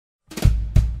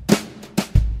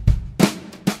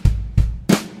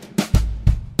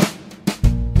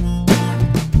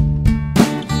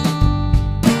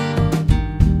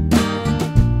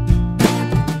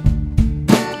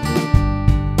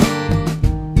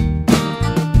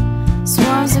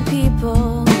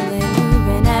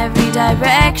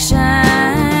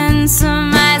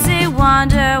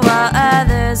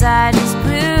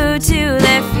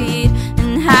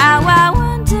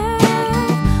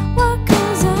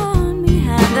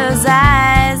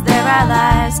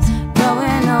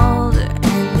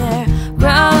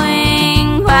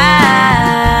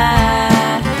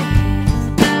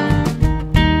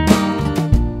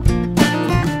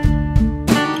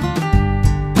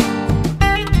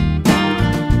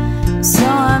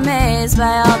confused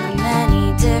by all the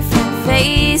many different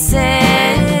faces,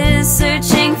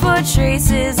 searching for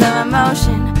traces of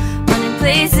emotion when in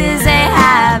places they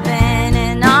happen.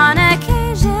 And on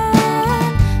occasion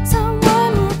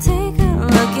someone will take a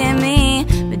look at me,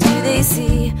 but do they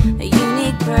see a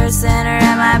unique person, or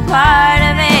am I part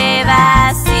of a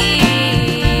vast sea?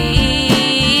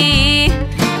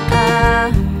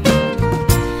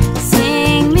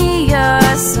 Sing me your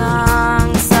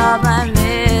song, solve my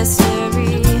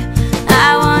mystery.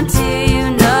 I won't do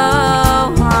you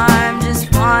no harm,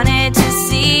 just wanted to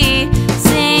see.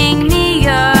 Sing me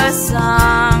your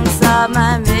song, solve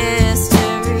my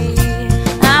mystery.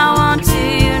 I won't do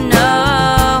you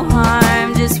no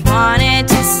harm, just wanted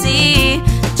to see.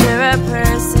 You're a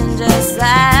person just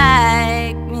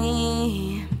like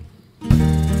me.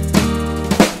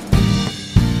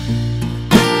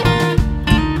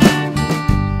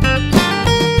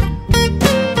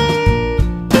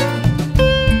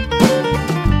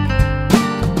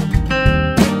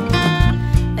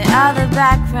 They are the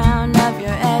background of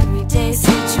your everyday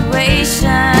situation.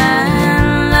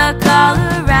 Look all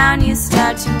around, you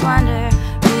start to wonder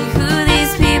really who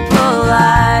these people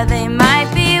are. They might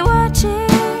be watching,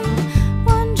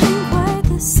 wondering quite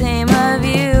the same of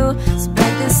you.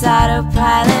 Spread this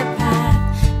autopilot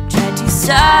path, try to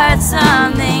start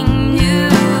something